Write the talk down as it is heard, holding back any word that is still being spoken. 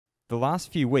The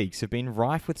last few weeks have been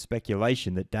rife with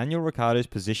speculation that Daniel Ricciardo's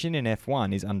position in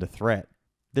F1 is under threat.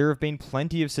 There have been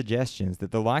plenty of suggestions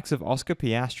that the likes of Oscar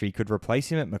Piastri could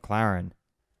replace him at McLaren.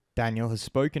 Daniel has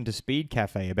spoken to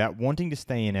Speedcafe about wanting to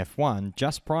stay in F1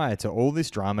 just prior to all this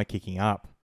drama kicking up.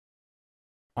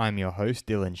 I'm your host,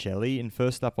 Dillon Shelley, and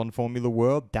first up on Formula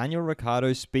World, Daniel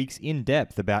Ricciardo speaks in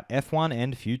depth about F1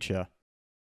 and future.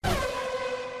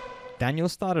 Daniel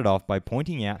started off by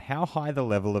pointing out how high the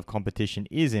level of competition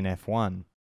is in F1.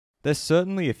 There's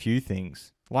certainly a few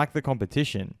things. Like the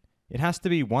competition, it has to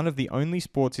be one of the only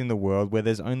sports in the world where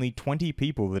there's only 20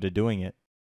 people that are doing it.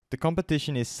 The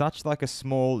competition is such like a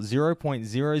small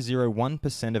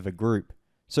 0.001% of a group.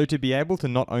 So to be able to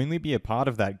not only be a part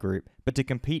of that group, but to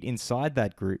compete inside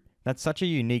that group, that's such a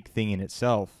unique thing in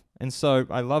itself. And so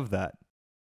I love that.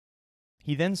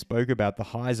 He then spoke about the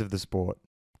highs of the sport.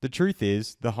 The truth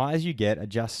is, the highs you get are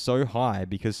just so high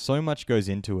because so much goes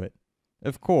into it.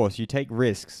 Of course, you take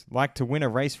risks, like to win a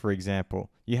race for example.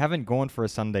 You haven't gone for a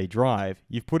Sunday drive,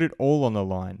 you've put it all on the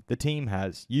line, the team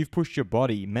has, you've pushed your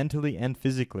body mentally and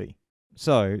physically.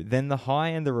 So, then the high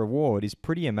and the reward is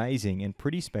pretty amazing and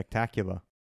pretty spectacular.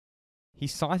 He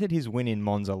cited his win in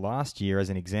Monza last year as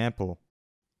an example.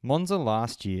 Monza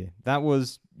last year, that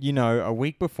was, a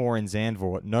week before in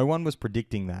Zandvoort, no one was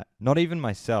predicting that, not even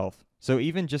myself. So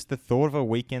even just the thought of a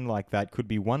weekend like that could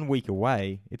be 1 week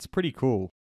away, it's pretty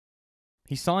cool.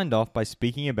 He signed off by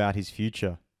speaking about his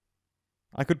future.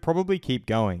 I could probably keep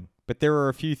going, but there are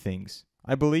a few things.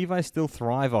 I believe I still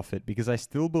thrive off it because I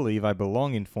still believe I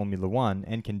belong in Formula 1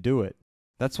 and can do it.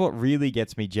 That's what really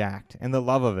gets me jacked, and the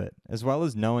love of it, as well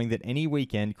as knowing that any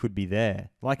weekend could be there,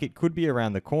 like it could be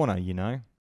around the corner,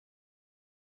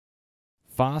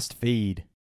 Fast feed.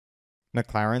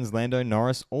 McLaren's Lando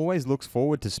Norris always looks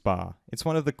forward to Spa. It's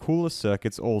one of the coolest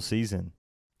circuits all season.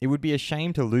 It would be a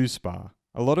shame to lose Spa.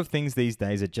 A lot of things these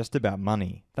days are just about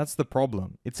money. That's the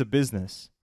problem. It's a business.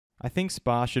 I think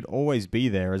Spa should always be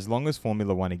there as long as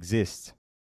Formula 1 exists.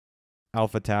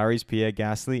 AlphaTauri's Pierre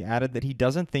Gasly added that he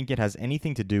doesn't think it has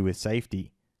anything to do with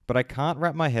safety, but I can't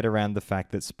wrap my head around the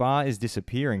fact that Spa is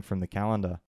disappearing from the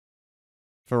calendar.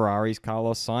 Ferrari's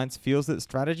Carlos Sainz feels that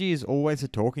strategy is always a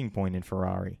talking point in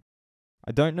Ferrari.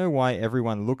 I don't know why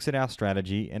everyone looks at our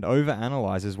strategy and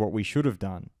overanalyzes what we should have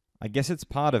done. I guess it's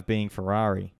part of being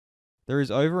Ferrari. There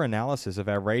is overanalysis of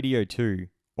our radio too.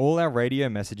 All our radio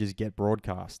messages get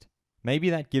broadcast. Maybe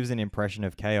that gives an impression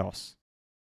of chaos.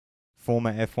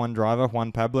 Former F1 driver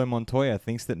Juan Pablo Montoya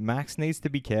thinks that Max needs to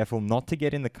be careful not to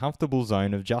get in the comfortable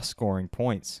zone of just scoring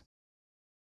points.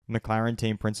 McLaren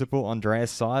team principal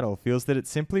Andreas Seidel feels that it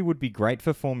simply would be great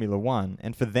for Formula 1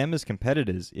 and for them as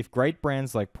competitors if great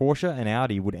brands like Porsche and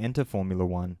Audi would enter Formula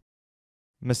 1.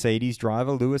 Mercedes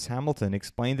driver Lewis Hamilton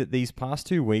explained that these past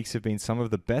 2 weeks have been some of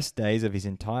the best days of his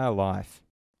entire life.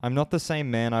 I'm not the same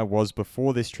man I was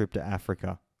before this trip to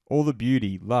Africa. All the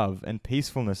beauty, love, and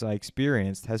peacefulness I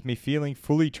experienced has me feeling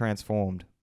fully transformed.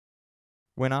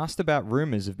 When asked about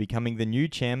rumours of becoming the new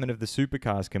chairman of the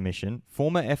Supercars Commission,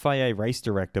 former FIA race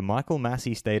director Michael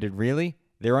Massey stated, "Really?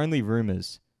 They're only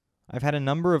rumours. I've had a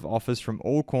number of offers from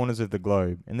all corners of the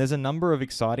globe, and there's a number of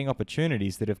exciting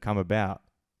opportunities that have come about.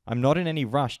 I'm not in any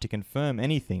rush to confirm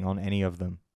anything on any of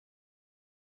them."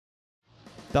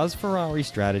 Does Ferrari's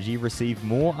strategy receive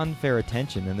more unfair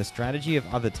attention than the strategy of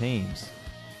other teams?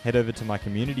 Head over to my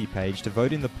community page to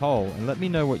vote in the poll and let me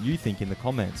know what you think in the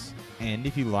comments. And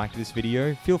if you liked this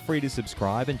video, feel free to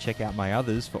subscribe and check out my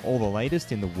others for all the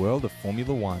latest in the world of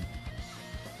Formula 1.